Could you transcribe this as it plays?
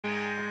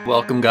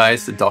Welcome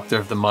guys to Doctor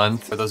of the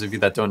Month. For those of you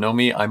that don't know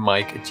me, I'm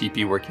Mike, a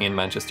GP working in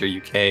Manchester,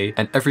 UK,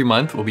 and every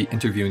month we'll be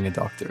interviewing a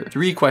doctor.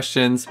 3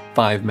 questions,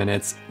 5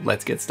 minutes,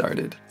 let's get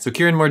started. So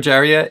Kiran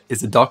Morjaria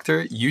is a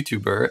doctor,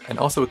 YouTuber, and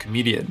also a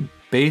comedian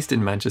based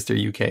in Manchester,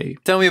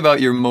 UK. Tell me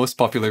about your most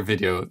popular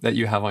video that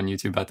you have on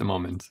YouTube at the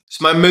moment.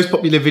 So my most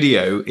popular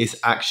video is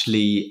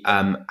actually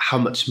how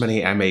much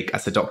money I make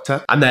as a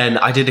doctor. And then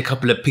I did a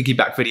couple of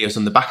piggyback videos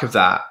on the back of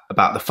that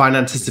about the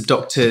finances of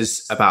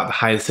doctors, about the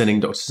highest earning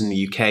doctors in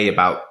the UK,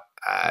 about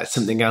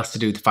something else to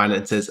do with the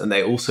finances, and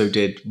they also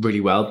did really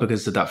well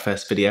because of that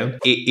first video.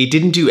 It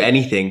didn't do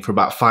anything for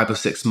about 5 or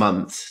 6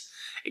 months.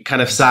 It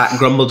kind of sat and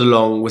grumbled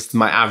along with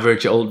my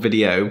average old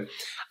video,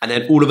 and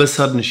then all of a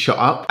sudden shot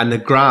up. And the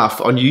graph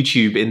on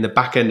YouTube, in the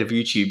back end of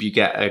YouTube, you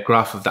get a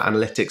graph of the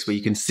analytics where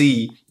you can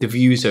see the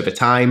views over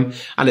time,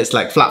 and it's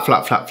like flat,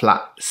 flat, flat,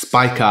 flat,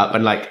 spike up.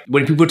 And like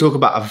when people talk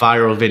about a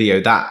viral video,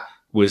 that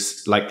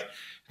was like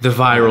the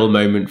viral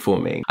moment for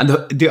me. And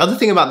the other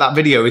thing about that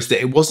video is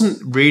that it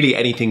wasn't really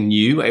anything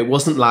new. It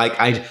wasn't like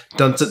I'd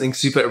done something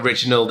super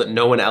original that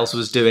no one else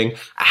was doing.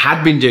 I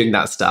had been doing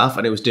that stuff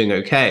and it was doing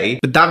okay.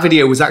 But that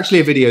video was actually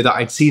a video that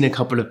I'd seen a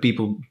couple of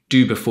people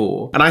do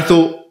before. And I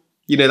thought,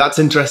 you know, that's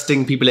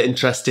interesting. People are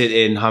interested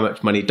in how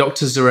much money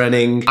doctors are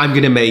earning. I'm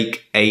gonna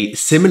make a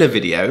similar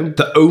video.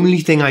 The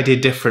only thing I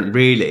did different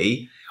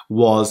really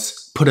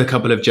was put a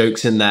couple of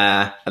jokes in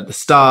there at the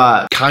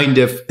start, kind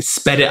of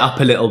sped it up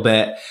a little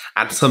bit,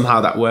 and somehow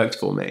that worked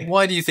for me.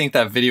 Why do you think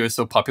that video is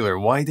so popular?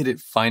 Why did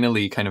it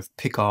finally kind of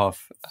pick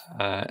off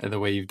the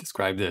way you've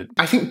described it?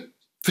 I think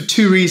for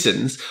 2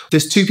 reasons.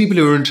 There's 2 people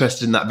who are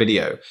interested in that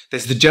video.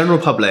 There's the general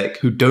public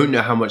who don't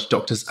know how much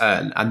doctors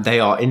earn, and they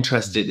are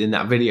interested in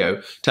that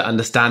video to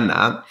understand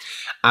that.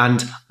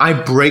 And I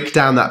break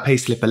down that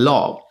payslip a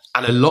lot.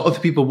 And a lot of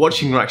the people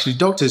watching are actually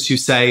doctors who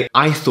say,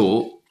 I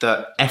thought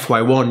that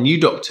FY1 new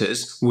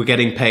doctors were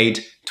getting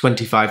paid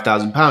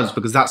 £25,000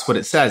 because that's what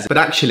it says. But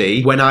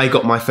actually, when I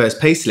got my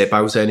first payslip,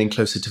 I was earning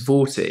closer to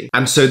 40.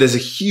 And so there's a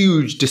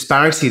huge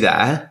disparity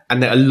there.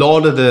 And a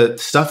lot of the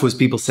stuff was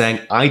people saying,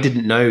 I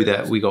didn't know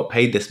that we got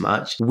paid this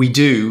much. We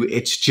do.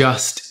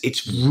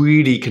 It's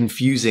really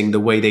confusing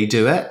the way they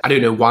do it. I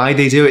don't know why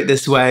they do it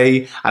this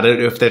way. I don't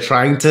know if they're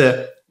trying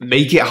to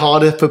make it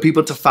harder for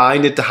people to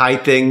find it, to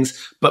hide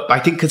things. But I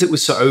think because it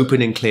was so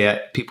open and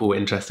clear, people were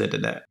interested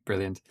in it.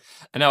 Brilliant.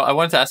 And now I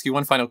wanted to ask you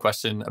one final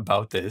question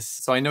about this.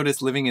 So I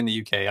noticed living in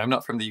the UK, I'm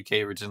not from the UK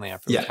originally, I'm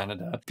from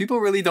Canada.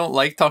 People really don't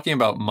like talking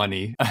about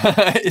money.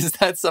 Is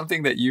that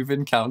something that you've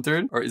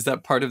encountered, or is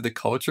that part of the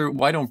culture?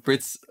 Why don't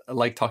Brits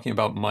like talking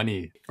about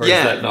money? Or is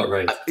that not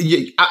right?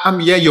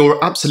 Yeah,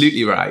 you're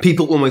absolutely right.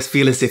 People almost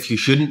feel as if you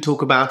shouldn't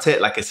talk about it,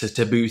 like it's a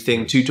taboo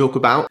thing to talk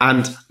about.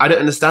 And I don't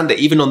understand it.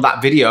 Even on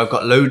that video, I've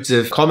got loads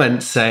of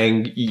comments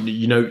saying,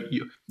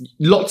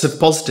 lots of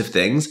positive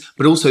things,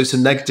 but also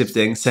some negative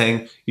things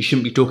saying you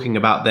shouldn't be talking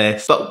about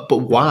this. But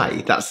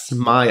why? That's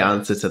my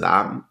answer to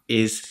that,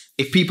 is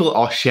if people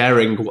are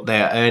sharing what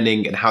they're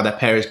earning and how their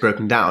pay is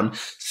broken down,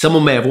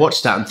 someone may have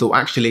watched that and thought,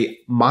 actually,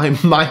 my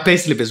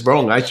payslip is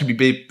wrong. I should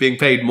be being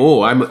paid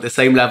more. I'm at the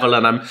same level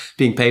and I'm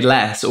being paid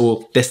less,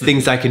 or there's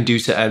things I can do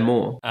to earn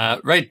more.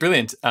 Right,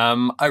 brilliant.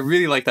 I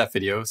really like that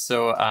video.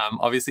 So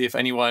obviously, if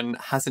anyone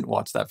hasn't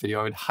watched that video,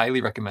 I would highly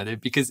recommend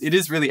it because it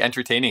is really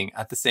entertaining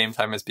at the same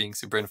time as being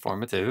super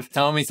informative.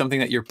 Tell me something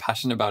that you're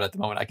passionate about at the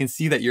moment. I can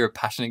see that you're a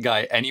passionate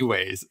guy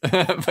anyways,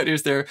 but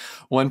is there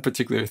one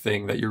particular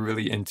thing that you're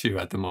really into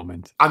at the moment?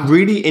 I'm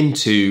really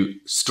into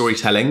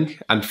storytelling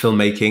and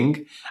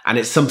filmmaking, and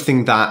it's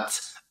something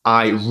that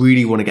I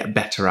really want to get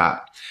better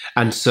at.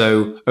 And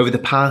so over the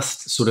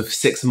past sort of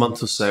 6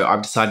 months or so,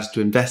 I've decided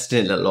to invest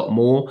in it a lot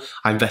more.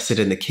 I invested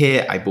in the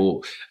kit. I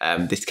bought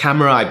this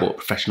camera. I bought a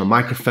professional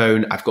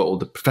microphone. I've got all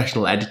the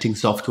professional editing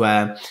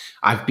software.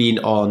 I've been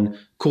on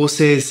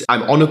courses.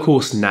 I'm on a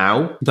course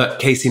now that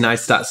Casey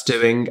Neistat's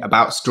doing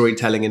about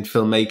storytelling and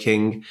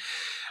filmmaking.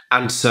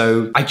 And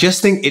so I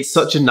just think it's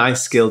such a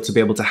nice skill to be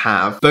able to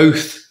have,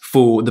 both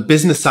for the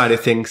business side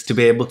of things, to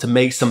be able to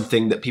make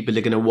something that people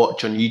are going to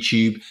watch on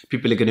YouTube,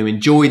 people are going to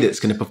enjoy, that's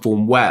going to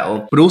perform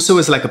well, but also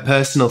as like a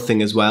personal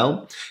thing as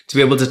well, to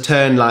be able to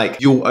turn like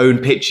your own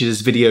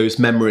pictures, videos,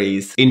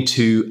 memories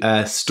into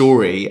a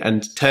story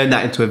and turn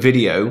that into a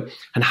video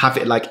and have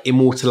it like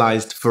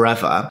immortalized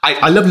forever.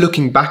 I love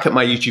looking back at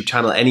my YouTube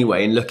channel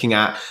anyway and looking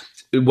at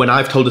when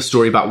I've told a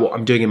story about what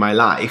I'm doing in my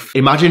life.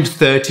 Imagine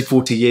 30,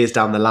 40 years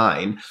down the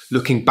line,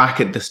 looking back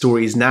at the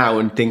stories now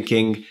and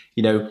thinking,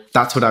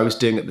 that's what I was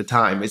doing at the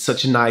time. It's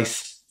such a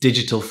nice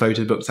digital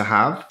photo book to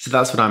have. So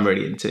that's what I'm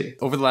really into.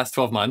 Over the last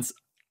 12 months,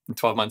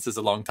 12 months is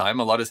a long time.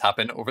 A lot has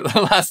happened over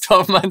the last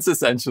 12 months,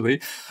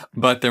 essentially.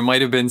 But there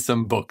might have been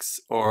some books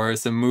or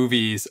some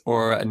movies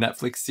or a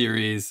Netflix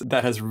series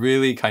that has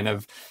really kind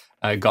of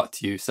got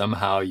to you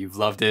somehow. You've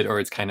loved it, or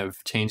it's kind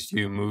of changed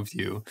you, moved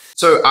you.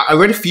 So I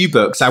read a few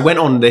books. I went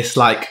on this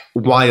like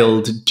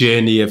wild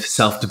journey of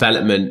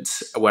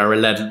self-development where I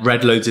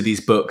read loads of these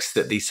books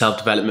that these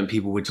self-development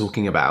people were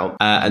talking about.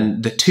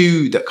 And the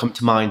 2 that come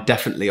to mind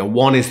definitely are,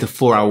 one is the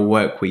 4-Hour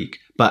Work Week,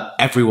 but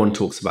everyone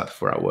talks about the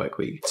 4-Hour Work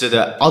Week. So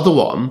the other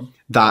one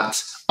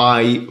that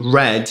I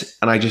read,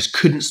 and I just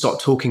couldn't stop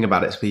talking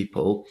about it to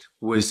people,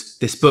 was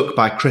this book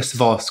by Chris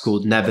Voss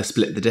called Never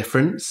Split the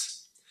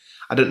Difference.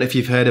 I don't know if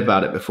you've heard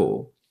about it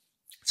before.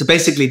 So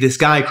basically, this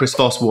guy, Chris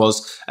Voss,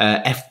 was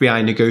an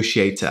FBI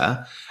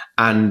negotiator,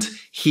 and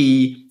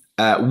he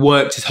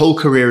worked his whole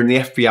career in the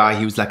FBI.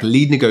 He was like a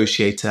lead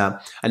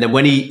negotiator. And then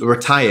when he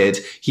retired,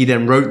 he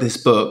then wrote this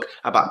book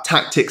about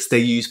tactics they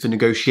use for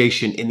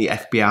negotiation in the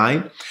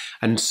FBI.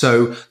 And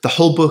so the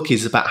whole book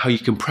is about how you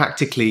can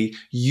practically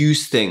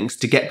use things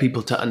to get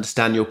people to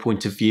understand your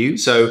point of view.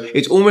 So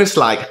it's almost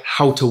like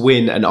how to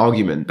win an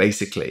argument,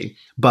 basically,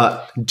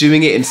 but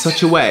doing it in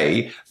such a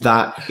way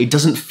that it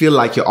doesn't feel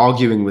like you're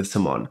arguing with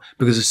someone,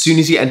 because as soon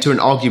as you enter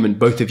an argument,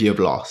 both of you have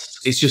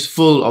lost. It's just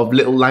full of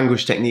little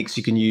language techniques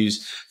you can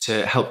use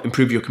to help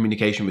improve your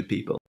communication with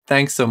people.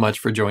 Thanks so much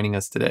for joining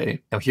us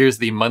today. Now here's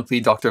the monthly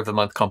Doctor of the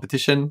Month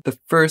competition. The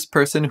first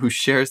person who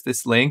shares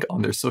this link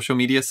on their social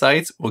media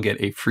sites will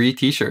get a free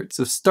t-shirt.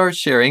 So start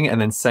sharing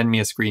and then send me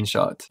a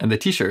screenshot. And the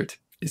t-shirt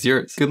is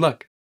yours. Good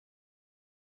luck.